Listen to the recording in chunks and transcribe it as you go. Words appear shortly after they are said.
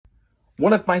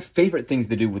One of my favorite things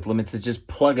to do with limits is just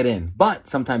plug it in, but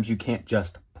sometimes you can't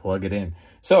just plug it in.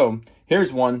 So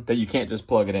here's one that you can't just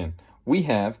plug it in. We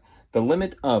have the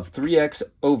limit of 3x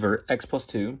over x plus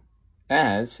 2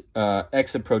 as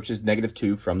x approaches negative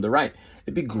 2 from the right.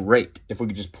 It'd be great if we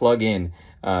could just plug in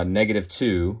negative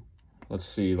 2. Let's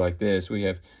see, like this. We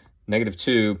have negative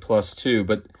 2 plus 2,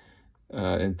 but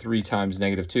and 3 times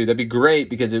negative 2. That'd be great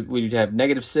because we'd have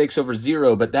negative 6 over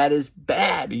 0, but that is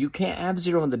bad. You can't have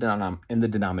 0 in the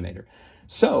denominator.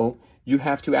 So you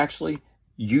have to actually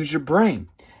use your brain.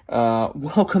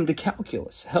 Welcome to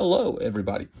calculus. Hello,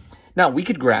 everybody. Now, we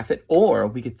could graph it, or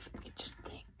we could just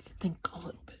think a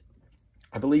little bit.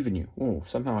 I believe in you. Oh,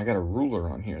 somehow I got a ruler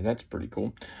on here. That's pretty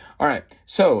cool. All right,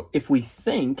 so if we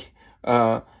think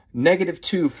negative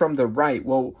 2 from the right,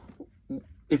 well,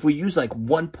 if we use like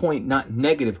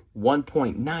negative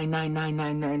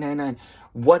 1.9999999,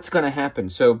 what's going to happen?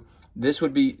 So this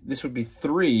would be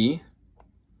 3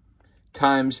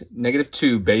 times negative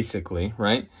 2, basically,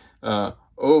 right?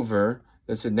 Over,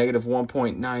 that's a negative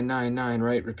 1.999,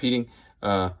 right? Repeating,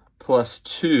 plus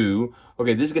 2.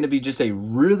 Okay, this is going to be just a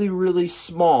really, really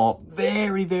small,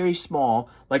 very, very small,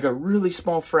 like a really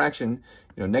small fraction,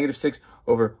 negative 6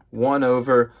 over 1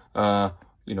 over, 1,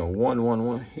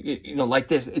 like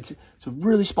this. It's a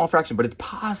really small fraction, but it's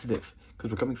positive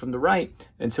because we're coming from the right.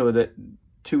 And so that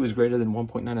 2 is greater than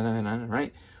 1.999,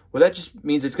 right? Well, that just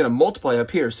means it's going to multiply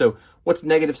up here. So what's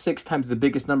negative 6 times the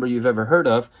biggest number you've ever heard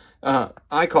of?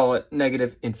 I call it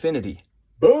negative infinity.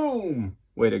 Boom!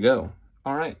 Way to go.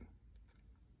 All right.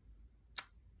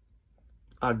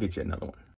 I'll get you another one.